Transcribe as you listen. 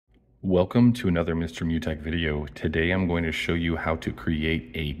Welcome to another Mr. Mutech video. Today I'm going to show you how to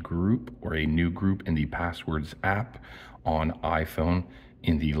create a group or a new group in the Passwords app on iPhone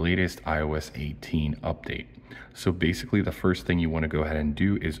in the latest iOS 18 update. So basically the first thing you want to go ahead and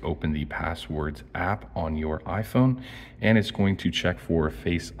do is open the Passwords app on your iPhone, and it's going to check for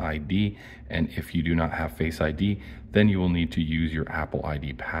Face ID, and if you do not have Face ID, then you will need to use your Apple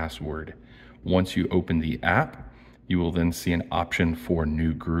ID password. Once you open the app, you will then see an option for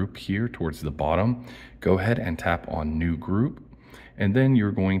new group here towards the bottom. Go ahead and tap on new group, and then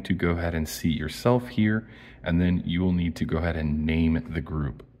you're going to go ahead and see yourself here, and then you will need to go ahead and name the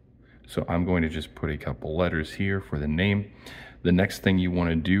group. So I'm going to just put a couple letters here for the name. The next thing you want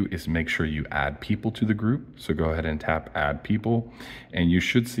to do is make sure you add people to the group. So go ahead and tap add people, and you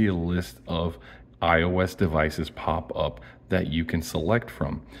should see a list of iOS devices pop up that you can select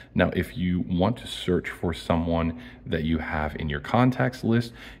from. Now, if you want to search for someone that you have in your contacts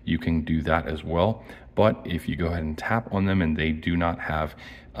list, you can do that as well. But if you go ahead and tap on them and they do not have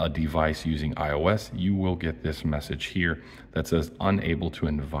a device using iOS, you will get this message here that says unable to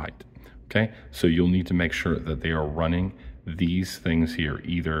invite. Okay, so you'll need to make sure that they are running these things here,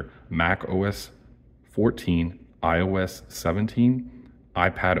 either Mac OS 14, iOS 17,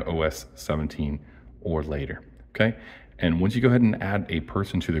 iPad OS 17, or later. Okay, and once you go ahead and add a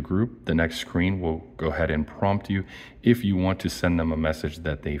person to the group, the next screen will go ahead and prompt you if you want to send them a message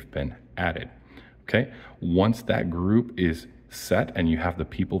that they've been added. Okay, once that group is set and you have the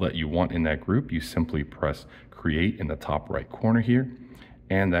people that you want in that group, you simply press create in the top right corner here,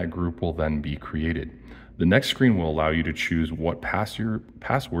 and that group will then be created. The next screen will allow you to choose what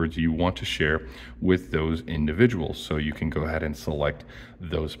passwords you want to share with those individuals. So you can go ahead and select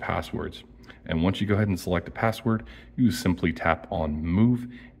those passwords. And once you go ahead and select a password, you simply tap on move,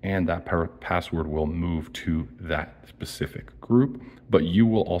 and that password will move to that specific group, but you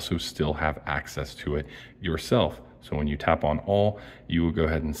will also still have access to it yourself. So when you tap on all, you will go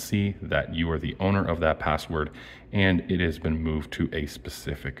ahead and see that you are the owner of that password and it has been moved to a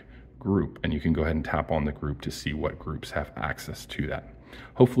specific group. And you can go ahead and tap on the group to see what groups have access to that.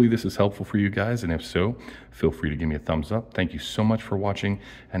 Hopefully this is helpful for you guys, and if so, feel free to give me a thumbs up. Thank you so much for watching,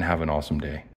 and have an awesome day.